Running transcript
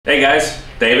Hey guys,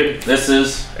 David. This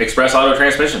is Express Auto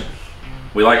Transmission.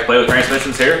 We like to play with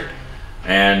transmissions here,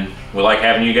 and we like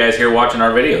having you guys here watching our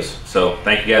videos. So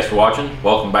thank you guys for watching.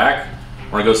 Welcome back.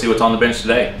 We're gonna go see what's on the bench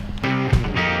today.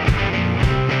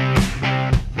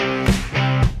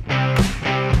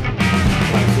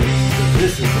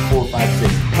 This is the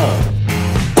 456 hub.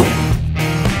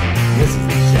 This is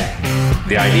the shaft.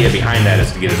 The idea behind that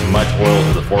is to get as much oil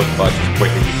to the fourth clutch as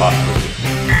quick as you possibly can.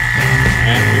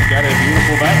 And we've got a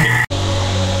beautiful vacuum.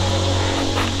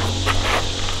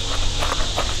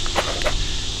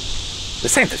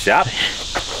 This ain't the shop.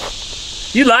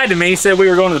 You lied to me, you said we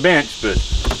were going to the bench, but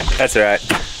that's all right.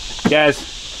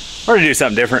 Guys, we're gonna do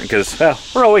something different because, well,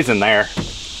 we're always in there.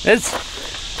 I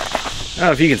don't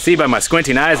know if you can see by my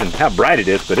squinting eyes and how bright it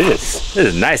is, but it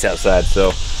is nice outside.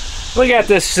 So we got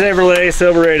this Chevrolet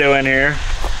Silverado in here,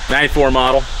 94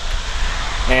 model.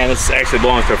 And this actually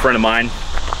belongs to a friend of mine.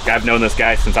 I've known this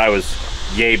guy since I was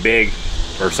yay big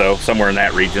or so, somewhere in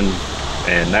that region.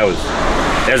 And that was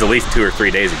at least 2 or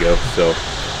 3 days ago. So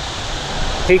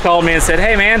he called me and said,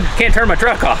 hey man, can't turn my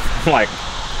truck off. I'm like,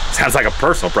 sounds like a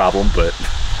personal problem, but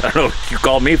I don't know what you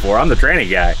called me for. I'm the tranny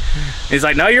guy. He's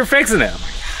like, no, you're fixing it. I'm like,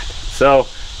 God. So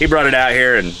he brought it out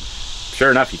here, and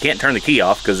sure enough, you can't turn the key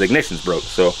off because the ignition's broke.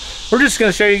 So we're just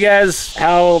gonna show you guys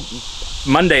how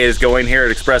Monday is going here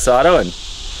at Express Auto and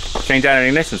change out an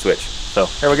ignition switch. So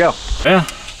here we go. Well,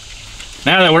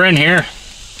 now that we're in here,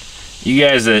 you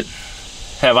guys that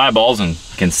have eyeballs and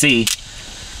can see,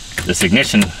 this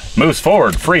ignition moves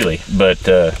forward freely, but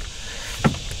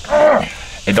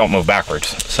it don't move backwards.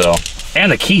 So, and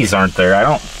the keys aren't there. I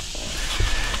don't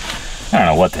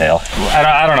know what the hell.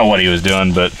 I don't know what he was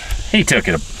doing, but he took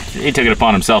it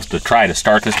upon himself to try to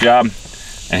start this job,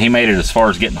 and he made it as far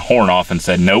as getting the horn off and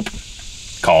said, nope,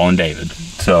 calling David.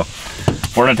 So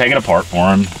we're gonna take it apart for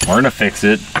him. We're gonna fix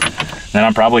it. Then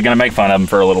I'm probably gonna make fun of him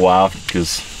for a little while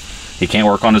because he can't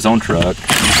work on his own truck.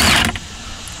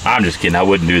 I'm just kidding. I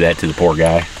wouldn't do that to the poor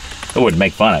guy. I wouldn't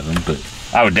make fun of him, but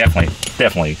I would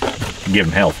definitely give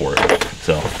him hell for it.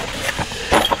 So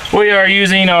we are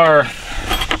using our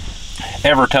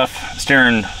EverTough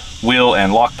steering wheel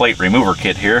and lock plate remover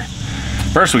kit here.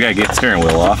 First, we gotta get the steering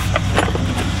wheel off.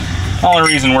 The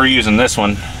only reason we're using this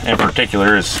one in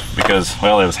particular is because,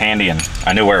 well, it was handy and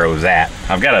I knew where it was at.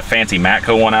 I've got a fancy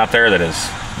Matco one out there that is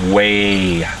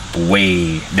way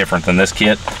different than this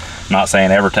kit. I'm not saying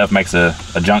EverTough makes a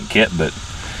junk kit, but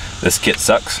this kit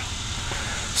sucks.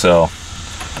 So,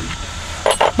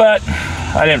 but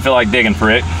I didn't feel like digging for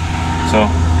it, so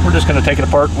we're just gonna take it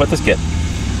apart with this kit.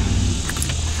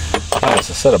 Oh,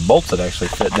 it's a set of bolts that actually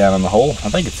fit down in the hole. I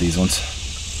think it's these ones.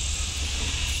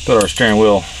 Put our steering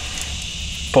wheel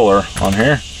puller on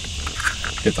here.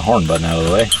 Get the horn button out of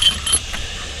the way.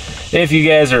 If you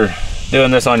guys are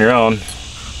doing this on your own,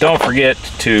 don't forget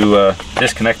to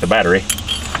disconnect the battery,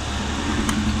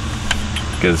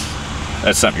 because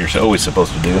that's something you're always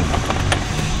supposed to do.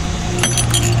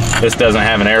 This doesn't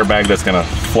have an airbag that's gonna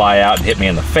fly out and hit me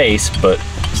in the face, but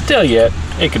still yet,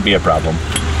 it could be a problem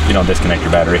if you don't disconnect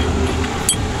your battery.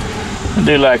 We'll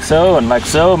do like so and like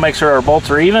so, make sure our bolts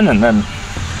are even, and then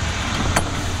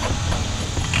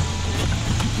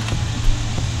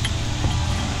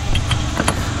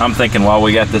I'm thinking while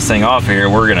we got this thing off here,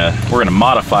 we're gonna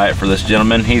modify it for this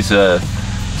gentleman. He's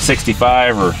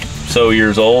 65 or so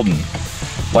years old and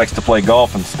likes to play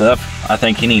golf and stuff. I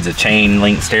think he needs a chain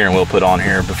link steering wheel put on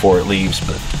here before it leaves,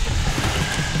 but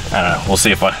I don't know. We'll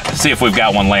see if we've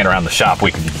got one laying around the shop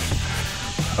we can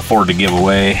afford to give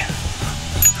away.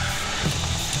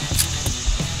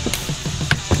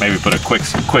 Maybe put a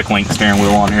quick link steering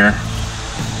wheel on here.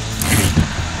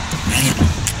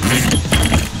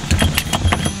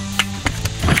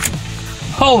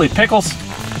 Holy pickles!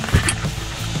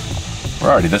 We're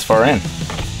already this far in.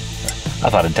 I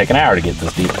thought it'd take an hour to get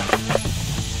this deep.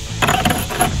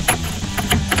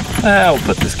 We'll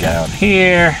put this guy on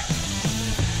here.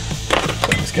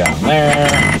 Put this guy on there.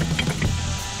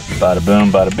 Bada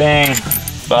boom, bada bing.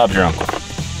 Bob's your uncle.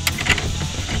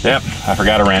 Yep, I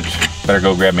forgot a wrench. Better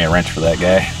go grab me a wrench for that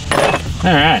guy.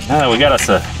 Alright, now that we got us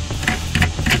a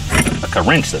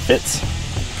wrench that fits.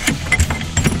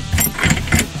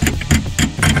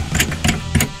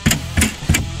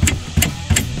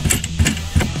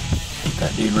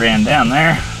 That dude ran down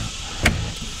there.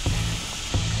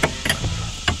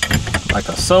 Like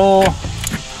a soul.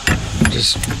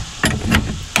 Just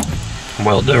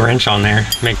weld the wrench on there,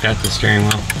 make that the steering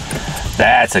wheel.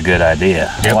 That's a good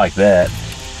idea. Yep. I like that.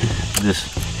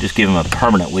 Just give him a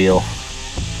permanent wheel.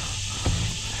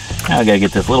 Now I gotta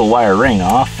get this little wire ring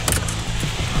off.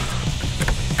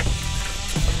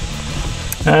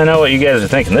 I know what you guys are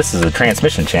thinking. This is a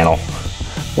transmission channel.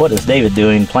 What is David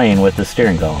doing playing with the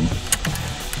steering column?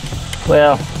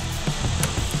 Well,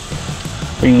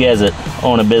 for you guys that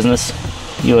own a business,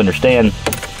 you understand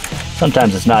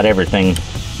sometimes it's not everything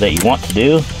that you want to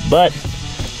do, but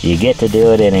you get to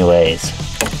do it anyways.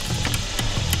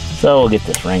 So we'll get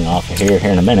this ring off of here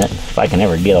in a minute, if I can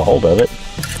ever get a hold of it.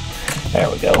 There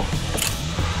we go.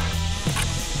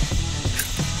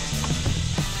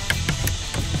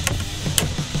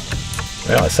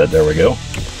 Well, I said there we go.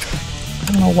 I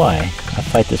don't know why. I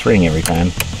fight this ring every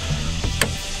time.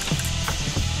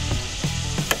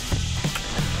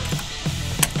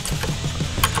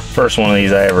 First one of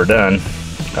these I ever done,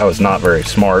 I was not very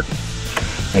smart.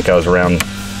 I think I was around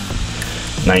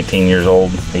 19 years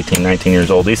old, 18, 19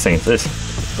 years old. These things, this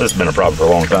has been a problem for a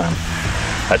long time.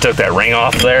 I took that ring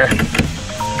off there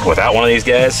without one of these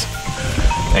guys,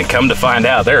 and come to find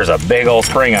out there's a big old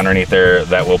spring underneath there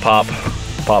that will pop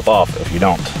off if you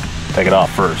don't take it off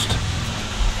first.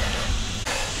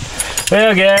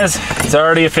 Well guys, it's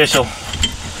already official.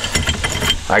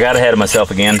 I got ahead of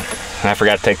myself again. I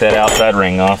forgot to take that outside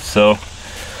ring off, so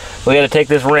we got to take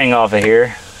this ring off of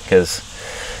here, because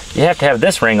you have to have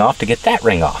this ring off to get that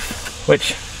ring off,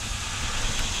 which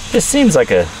just seems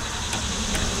like a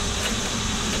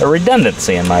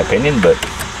redundancy in my opinion, but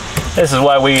this is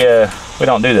why we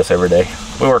don't do this every day.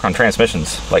 We work on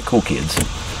transmissions like cool kids.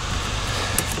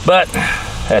 But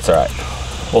that's all right.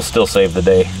 We'll still save the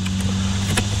day.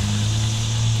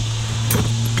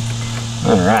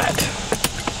 All right.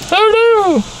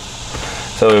 Oh no!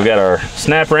 So we've got our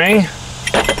snap ring,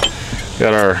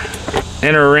 got our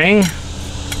inner ring,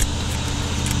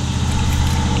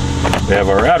 we have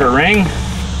our outer ring,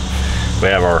 we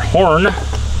have our horn. All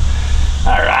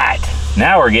right,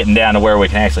 now we're getting down to where we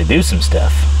can actually do some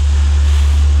stuff.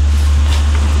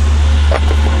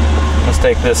 Let's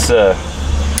take this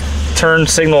turn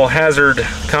signal hazard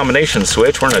combination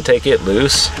switch. We're going to take it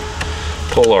loose,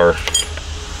 pull our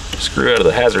screw out of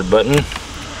the hazard button,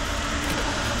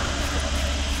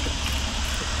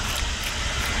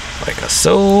 like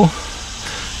so.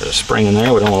 There's a spring in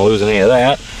there, we don't want to lose any of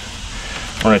that.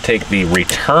 We're going to take the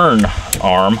return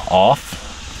arm off,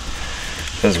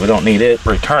 because we don't need it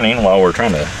returning while we're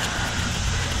trying to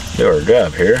do our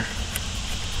job here.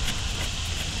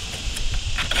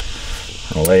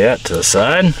 I'll lay that to the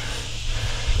side.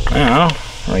 Now,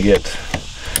 I'm going to get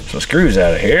some screws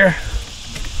out of here.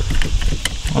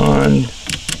 1,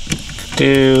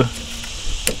 2,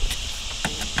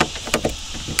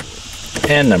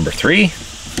 and number 3.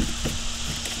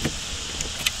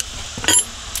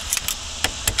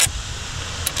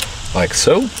 Like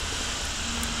so.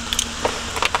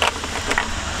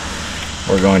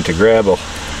 We're going to grab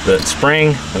that spring,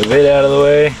 move it out of the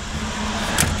way,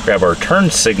 grab our turn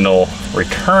signal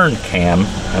return cam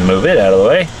and move it out of the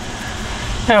way.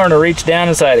 Now we're going to reach down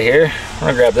inside of here. We're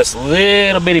going to grab this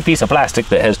little bitty piece of plastic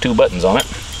that has 2 buttons on it.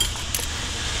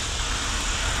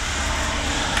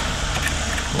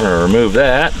 We're going to remove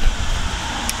that.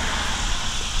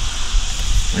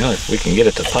 Well, if we can get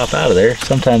it to pop out of there.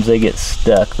 Sometimes they get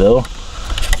stuck though.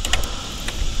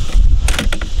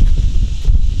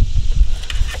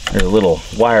 There's a little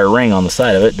wire ring on the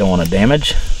side of it, don't want to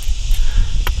damage.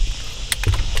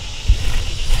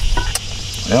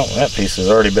 Well, that piece has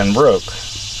already been broke.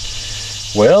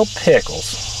 Well,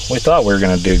 pickles. We thought we were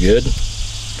going to do good.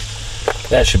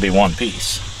 That should be 1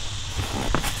 piece.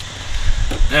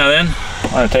 Now then,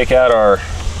 I'm going to take out our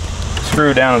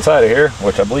screw down inside of here,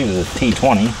 which I believe is a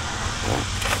T20.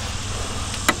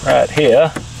 Right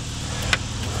here.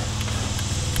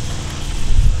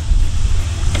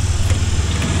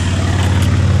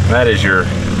 That is your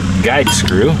guide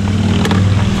screw.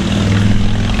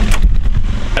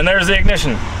 And there's the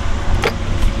ignition.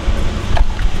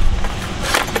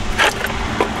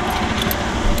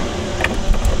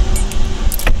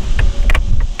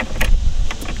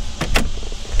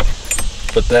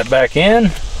 Put that back in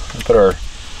and put our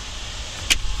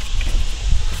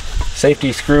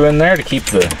safety screw in there to keep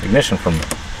the ignition from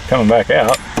coming back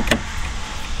out.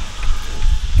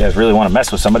 If you guys really want to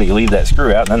mess with somebody, you leave that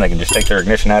screw out and then they can just take their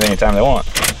ignition out anytime they want.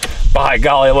 By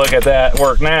golly, look at that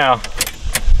work now.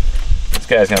 This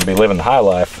guy's going to be living the high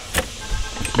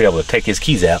life. Be able to take his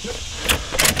keys out.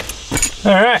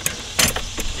 Alright,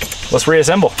 let's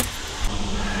reassemble.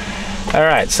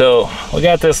 Alright, so we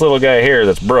got this little guy here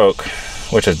that's broke,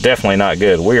 which is definitely not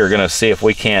good. We are going to see if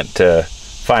we can't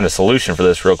find a solution for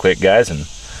this real quick, guys, and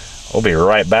we'll be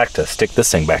right back to stick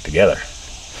this thing back together.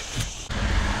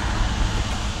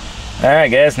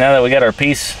 Alright guys, now that we got our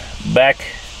piece back,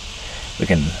 we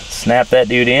can snap that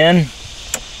dude in.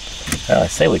 I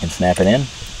say we can snap it in.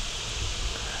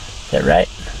 Is that right?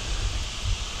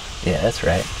 Yeah, that's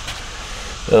right.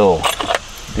 Oh,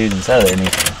 dude inside there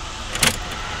needs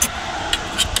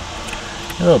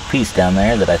a little piece down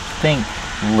there that I think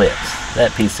lifts.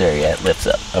 That piece there, yeah, it lifts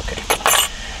up. Okay,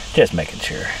 just making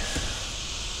sure.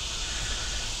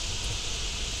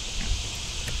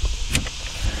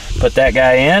 Put that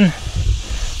guy in.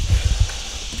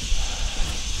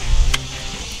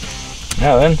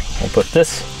 Now then, we'll put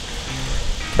this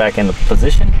back into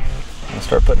position and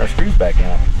start putting our screws back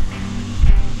in.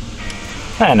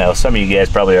 I know some of you guys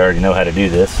probably already know how to do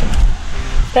this.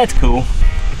 That's cool,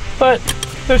 but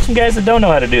there's some guys that don't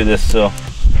know how to do this, so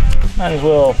might as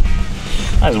well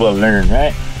learn,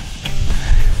 right?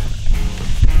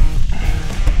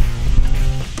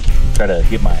 Try to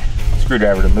get my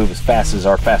screwdriver to move as fast as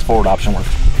our fast forward option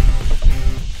works.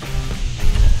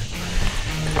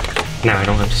 Now I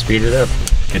don't have to speed it up.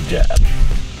 Good job.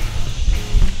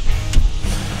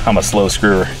 I'm a slow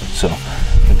screwer, so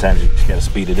sometimes you just gotta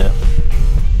speed it up.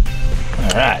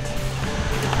 All right,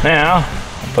 now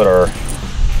we'll put our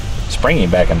springy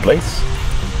back in place.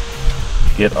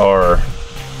 Get our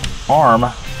arm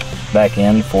back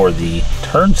in for the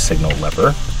turn signal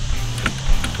lever,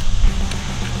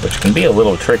 which can be a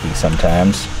little tricky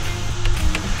sometimes,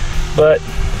 but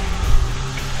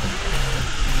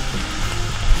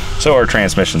so are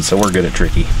transmissions, so we're good at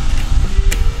tricky.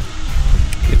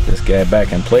 Get this guy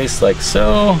back in place like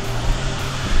so.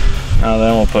 Now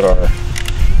then we'll put our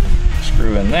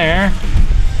screw in there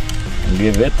and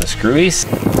give it the screwies.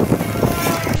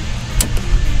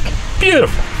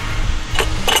 Beautiful.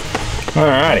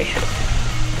 Alrighty.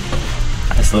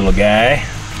 This little guy.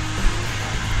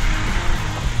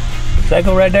 Does that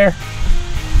go right there?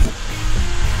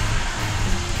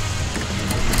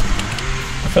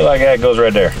 I feel like that goes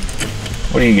right there.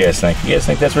 What do you guys think? You guys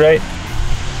think that's right?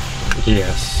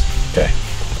 Yes. Okay.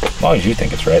 As long as you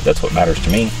think it's right, that's what matters to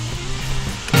me.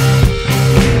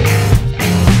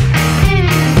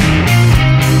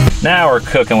 Now we're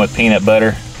cooking with peanut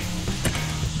butter.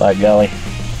 By golly.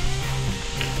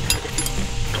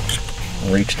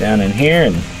 Reach down in here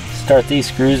and start these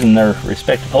screws in their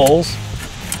respective holes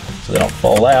so they don't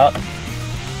fall out. Go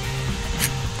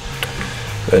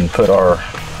ahead and put our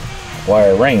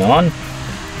wire ring on.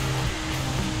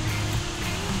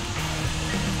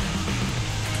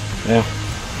 Now,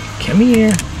 come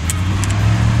here.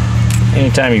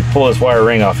 Anytime you pull this wire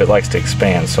ring off, it likes to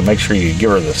expand, so make sure you give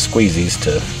her the squeezies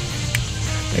to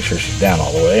make sure she's down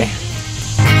all the way.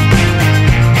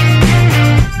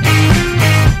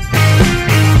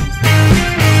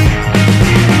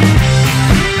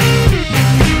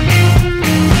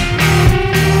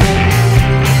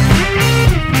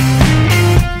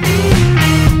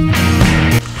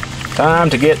 Time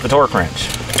to get the torque wrench.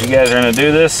 If you guys are going to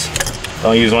do this,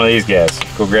 don't use one of these guys.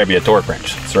 Go grab you a torque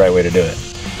wrench. It's the right way to do it.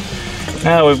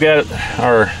 Now we've got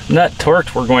our nut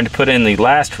torqued. We're going to put in the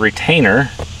last retainer.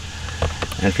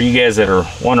 And for you guys that are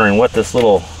wondering what this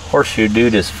little horseshoe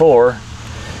dude is for,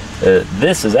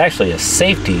 this is actually a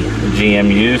safety the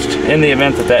GM used in the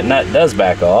event that that nut does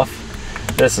back off.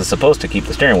 This is supposed to keep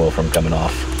the steering wheel from coming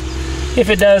off. If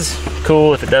it does,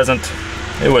 cool. If it doesn't,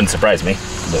 it wouldn't surprise me.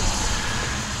 But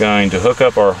going to hook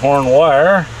up our horn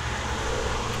wire.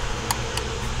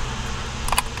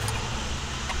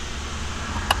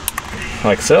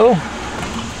 Like so.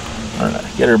 I'm gonna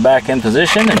get her back in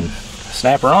position and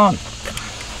snap her on.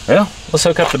 Well, let's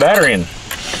hook up the battery and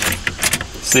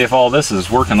see if all this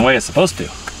is working the way it's supposed to.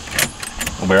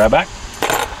 We'll be right back.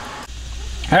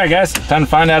 All right, guys, time to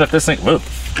find out if this thing, whoa.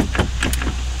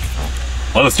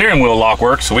 Well, the steering wheel lock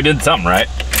works, so we did something right.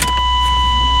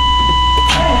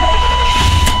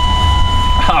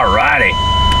 Alrighty,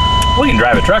 we can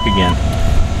drive a truck again.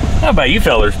 How about you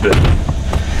fellers, but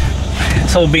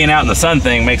this whole being out in the sun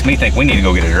thing makes me think we need to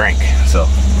go get a drink. So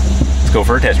let's go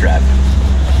for a test drive.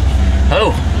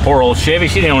 Oh, poor old Chevy,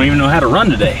 she don't even know how to run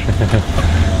today.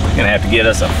 Gonna have to get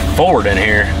us a Ford in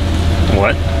here.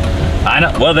 What? I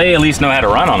know, well, they at least know how to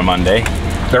run on a Monday.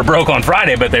 They're broke on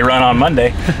Friday, but they run on Monday.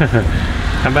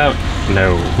 How about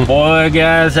no? Boy,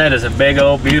 guys, that is a big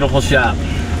old beautiful shop.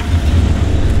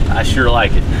 I sure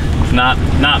like it. Not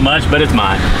much, but it's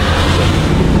mine.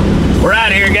 So, we're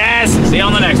out of here, guys. See you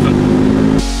on the next one.